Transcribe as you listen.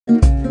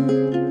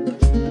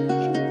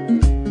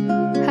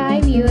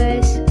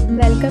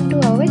Welcome to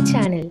our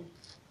channel.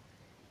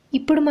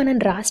 ఇప్పుడు మనం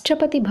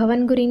రాష్ట్రపతి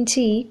భవన్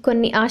గురించి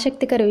కొన్ని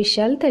ఆసక్తికర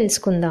విషయాలు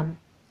తెలుసుకుందాం.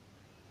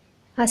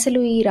 అసలు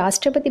ఈ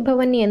రాష్ట్రపతి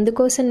భవన్ని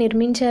ఎందుకోసం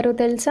నిర్మించారో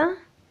తెలుసా?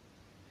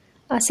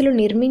 అసలు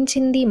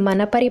నిర్మించింది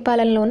మన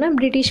పరిపాలనలోనా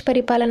బ్రిటిష్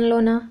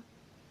పరిపాలనలోనా?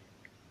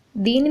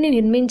 దీనిని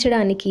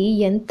నిర్మించడానికి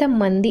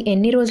ఎంతమంది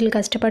ఎన్ని రోజులు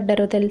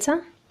కష్టపడ్డారో తెలుసా?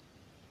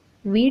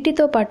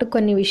 వీటితో పాటు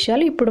కొన్ని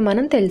విషయాలు ఇప్పుడు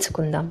మనం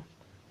తెలుసుకుందాం.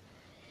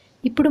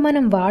 ఇప్పుడు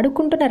మనం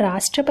వాడుకుంటున్న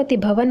రాష్ట్రపతి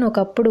భవన్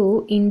ఒకప్పుడు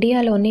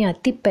ఇండియాలోని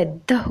అతి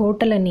పెద్ద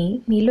హోటల్ అని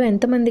మీలో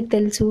ఎంతమందికి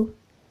తెలుసు?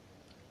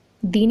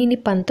 దీనిని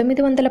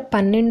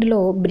 1912లో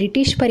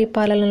బ్రిటిష్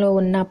పరిపాలనలో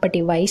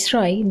ఉన్నప్పటి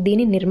వైస్రాయ్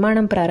దీని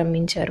నిర్మాణం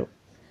ప్రారంభించారు.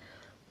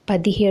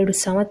 17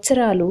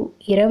 సంవత్సరాలు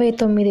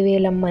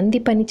 29,000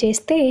 మంది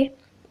పనిచేస్తే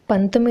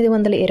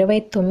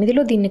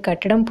 1929లో దీన్ని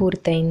కట్టడం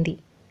పూర్తయింది.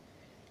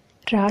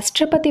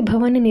 రాష్ట్రపతి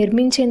భవన్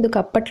నిర్మించేందుకు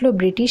అప్పట్లో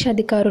బ్రిటిష్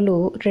అధికారులు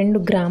 2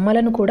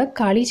 గ్రామాలను కూడా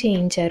ఖాళీ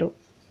చేయించారు.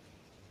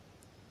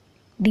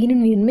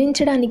 దీనిని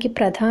నిర్మించడానికి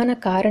ప్రధాన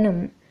కారణం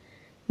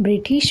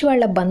బ్రిటిష్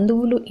వాళ్ళ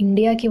బంధువులు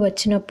ఇండియాకి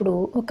వచ్చినప్పుడు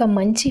ఒక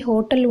మంచి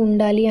హోటల్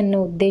ఉండాలి అన్న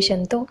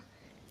ఉద్దేశంతో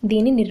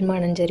దీని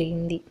నిర్మాణం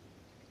జరిగింది.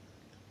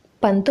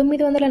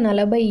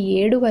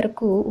 1947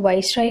 వరకు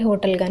వైస్రాయ్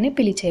హోటల్గానే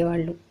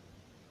పిలిచేవాళ్ళు.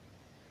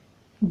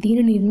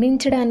 దీన్ని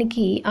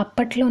నిర్మించడానికి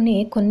అప్పట్లోనే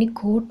కొన్ని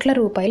కోట్ల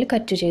రూపాయలు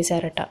ఖర్చు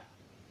చేశారట.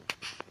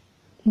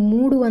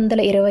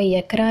 320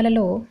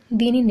 ఎకరాలలో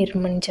దీన్ని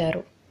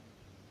నిర్మించారు.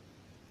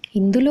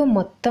 ఇందులో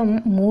మొత్తం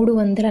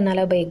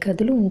 340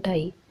 గదులు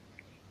ఉంటాయి.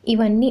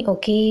 ఇవన్నీ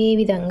ఒకే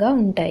విధంగా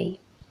ఉంటాయి.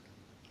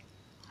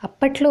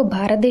 అప్పట్లో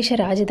భారతదేశ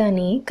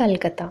రాజధాని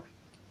కలకత్తా.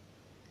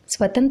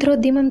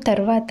 స్వతంత్రోద్యమం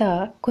తర్వాత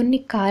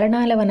కొన్ని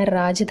కారణాల వలన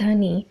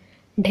రాజధాని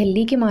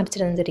ఢిల్లీకి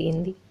మార్చడం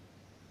జరిగింది.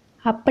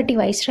 అప్పటి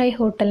వైస్రాయ్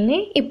హోటల్నే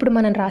ఇప్పుడు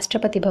మనం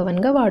రాష్ట్రపతి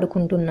భవన్గా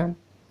వాడుకుంటున్నాం.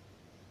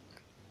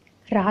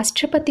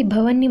 రాష్ట్రపతి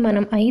భవన్ని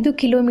మనం 5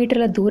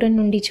 కిలోమీటర్ల దూరం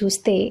నుండి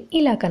చూస్తే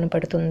ఇలా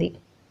కనపడుతుంది.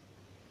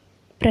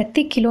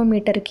 ప్రతి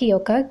కిలోమీటర్కి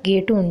ఒక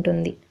గేటు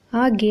ఉంటుంది.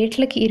 ఆ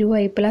గేట్లకి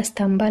ఇరువైపులా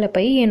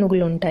స్తంభాలపై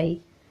ఏనుగులు ఉంటాయి.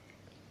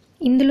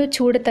 ఇందులో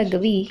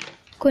చూడతగ్గవి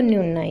కొన్ని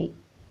ఉన్నాయి.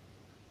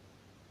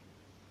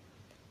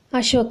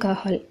 అశోక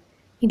హాల్,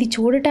 ఇది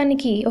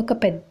చూడటానికి ఒక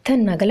పెద్ద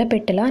నగల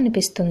పెట్టెలా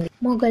అనిపిస్తుంది.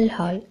 మొఘల్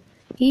హాల్,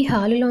 ఈ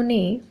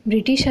హాలులోనే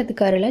బ్రిటిష్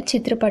అధికారుల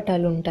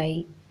చిత్రపటాలు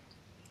ఉంటాయి.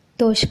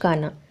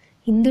 తోష్ఖానా,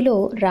 ఇందులో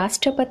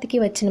రాష్ట్రపతికి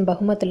వచ్చిన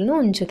బహుమతులను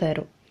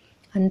ఉంచుతారు.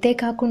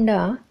 అంతేకాకుండా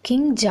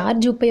కింగ్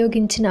జార్జ్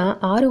ఉపయోగించిన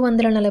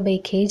 640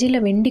 కేజీల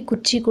వెండి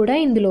కుర్చీ కూడా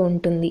ఇందులో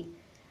ఉంటుంది.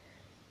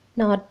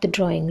 నార్త్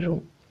డ్రాయింగ్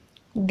రూమ్,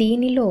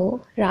 దీనిలో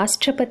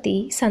రాష్ట్రపతి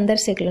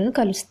సందర్శకులను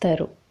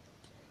కలుస్తారు.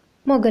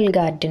 మొఘల్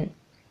గార్డెన్,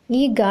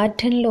 ఈ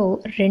గార్డెన్లో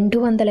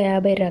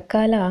 250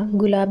 రకాల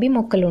గులాబీ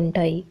మొక్కలు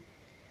ఉంటాయి.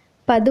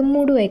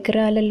 13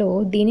 ఎకరాలలో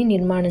దీని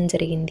నిర్మాణం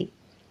జరిగింది.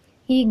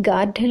 ఈ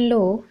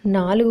గార్డెన్లో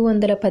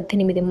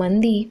 418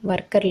 మంది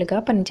వర్కర్లుగా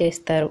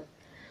పనిచేస్తారు.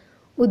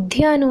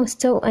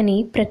 ఉద్యానోత్సవ్ అని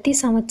ప్రతి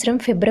సంవత్సరం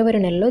ఫిబ్రవరి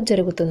నెలలో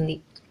జరుగుతుంది.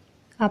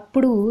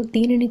 అప్పుడు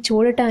దీనిని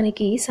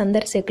చూడటానికి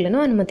సందర్శకులను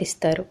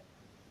అనుమతిస్తారు.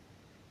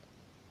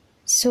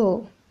 సో,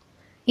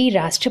 ఈ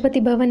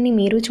రాష్ట్రపతి భవన్ని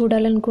మీరు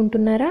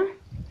చూడాలనుకుంటున్నారా?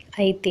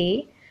 అయితే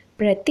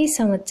ప్రతి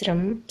సంవత్సరం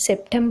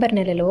సెప్టెంబర్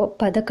నెలలో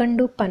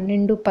 11,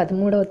 12,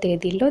 13వ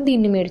తేదీల్లో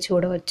దీన్ని మీరు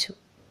చూడవచ్చు.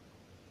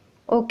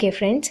 ఓకే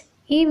ఫ్రెండ్స్,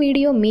 ఈ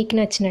వీడియో మీకు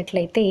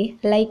నచ్చినట్లయితే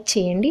లైక్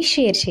చేయండి,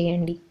 షేర్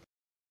చేయండి.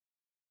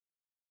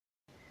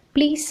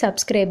 Please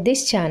subscribe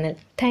this channel.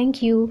 Thank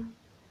you.